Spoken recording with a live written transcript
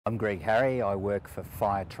I'm Greg Harry. I work for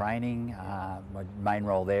fire training. My main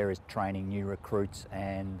role there is training new recruits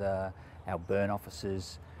and our burn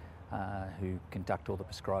officers who conduct all the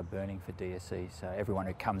prescribed burning for DSE. So everyone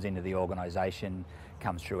who comes into the organisation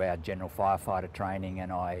comes through our general firefighter training,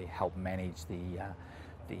 and I help manage the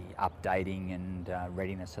updating and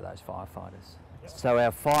readiness of those firefighters. So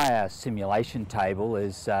our fire simulation table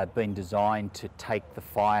has been designed to take the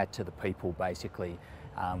fire to the people, basically.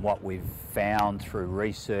 What we've found through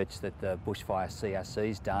research that the Bushfire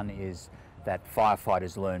CRC's done is that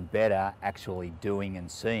firefighters learn better actually doing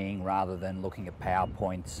and seeing rather than looking at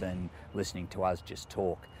PowerPoints and listening to us just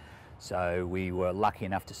talk. So we were lucky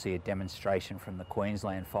enough to see a demonstration from the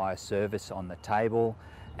Queensland Fire Service on the table,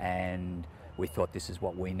 and we thought this is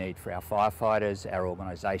what we need for our firefighters. Our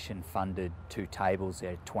organisation funded 2 tables.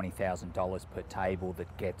 They're $20,000 per table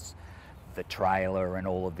that gets the trailer and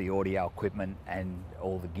all of the audio equipment and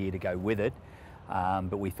all the gear to go with it.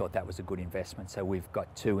 But we thought that was a good investment. So we've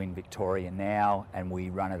got 2 in Victoria now, and we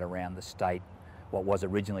run it around the state. What was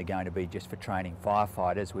originally going to be just for training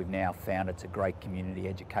firefighters, we've now found it's a great community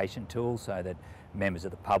education tool so that members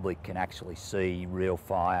of the public can actually see real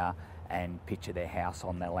fire and picture their house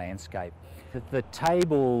on their landscape. The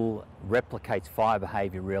table replicates fire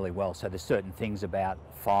behaviour really well. So there's certain things about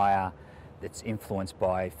fire that's influenced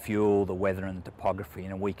by fuel, the weather and the topography,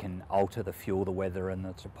 and we can alter the fuel, the weather and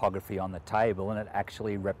the topography on the table, and it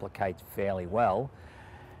actually replicates fairly well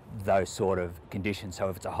those sort of conditions. So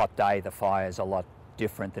if it's a hot day, the fire's a lot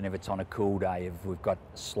different than if it's on a cool day. If we've got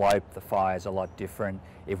slope, the fire's a lot different.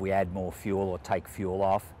 If we add more fuel or take fuel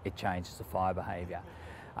off, it changes the fire behaviour.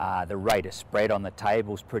 The rate of spread on the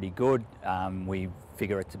table is pretty good. We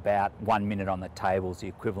figure it's about 1 minute on the table is the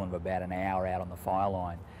equivalent of about an hour out on the fire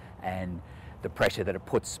line. And the pressure that it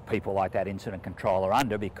puts people like that incident controller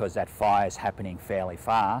under, because that fire is happening fairly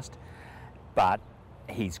fast, but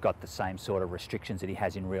he's got the same sort of restrictions that he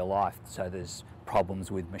has in real life. So there's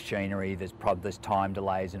problems with machinery, there's time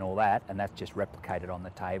delays and all that, and that's just replicated on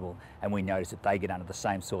the table. And we notice that they get under the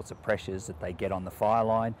same sorts of pressures that they get on the fire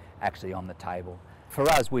line, actually on the table. For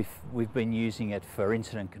us, we've been using it for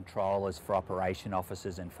incident controllers, for operation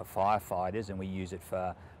officers and for firefighters, and we use it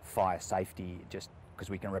for fire safety just because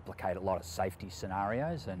we can replicate a lot of safety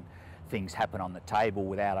scenarios, and things happen on the table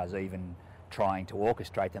without us even trying to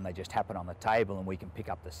orchestrate them. They just happen on the table, and we can pick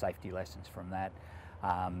up the safety lessons from that.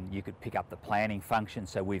 You could pick up the planning function,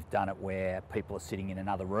 so we've done it where people are sitting in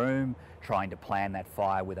another room trying to plan that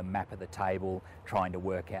fire with a map of the table, trying to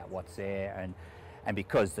work out what's there, and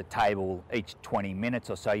because the table, each 20 minutes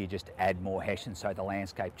or so, you just add more hessians, so the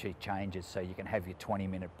landscape changes, so you can have your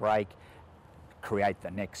 20-minute break, create the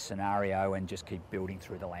next scenario and just keep building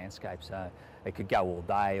through the landscape. So it could go all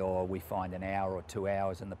day, or we find an hour or 2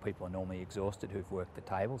 hours and the people are normally exhausted who've worked the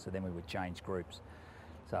table, so then we would change groups.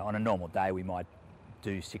 So on a normal day we might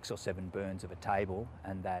do 6 or 7 burns of a table,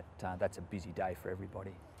 and that's a busy day for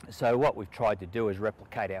everybody. So what we've tried to do is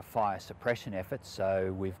replicate our fire suppression efforts.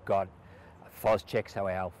 So we've got FOS checks, so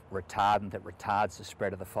our retardant that retards the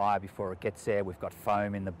spread of the fire before it gets there. We've got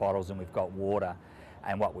foam in the bottles and we've got water.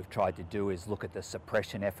 And what we've tried to do is look at the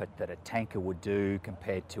suppression effort that a tanker would do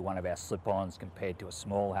compared to one of our slip-ons, compared to a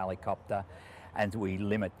small helicopter, and we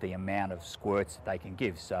limit the amount of squirts that they can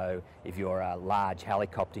give. So if you're a large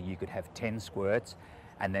helicopter, you could have 10 squirts,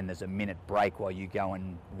 and then there's a minute break while you go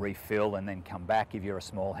and refill and then come back. If you're a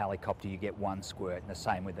small helicopter, you get 1 squirt, and the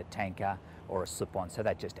same with a tanker or a slip-on, so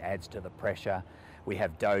that just adds to the pressure. We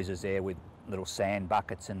have dozers there with little sand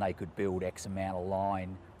buckets, and they could build X amount of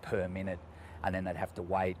line per minute, and then they'd have to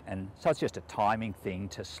wait. And so it's just a timing thing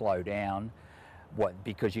to slow down,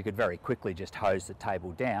 because you could very quickly just hose the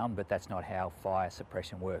table down, but that's not how fire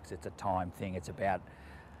suppression works. It's a time thing. It's about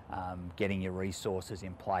getting your resources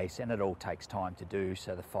in place, and it all takes time to do,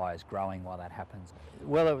 so the fire's growing while that happens.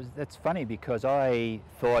 Well, that's funny, because I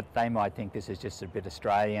thought they might think this is just a bit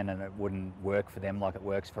Australian and it wouldn't work for them like it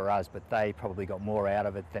works for us, but they probably got more out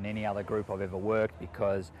of it than any other group I've ever worked,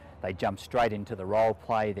 because they jump straight into the role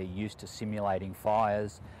play. They're used to simulating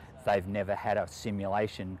fires. They've never had a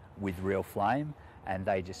simulation with real flame, and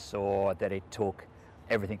they just saw that it took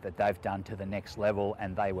everything that they've done to the next level,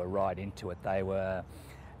 and they were right into it. They were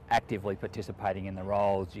actively participating in the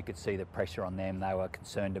roles. You could see the pressure on them. They were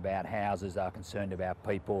concerned about houses, they were concerned about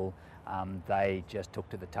people. They just took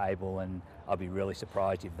to the table, and I'd be really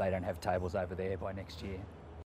surprised if they don't have tables over there by next year.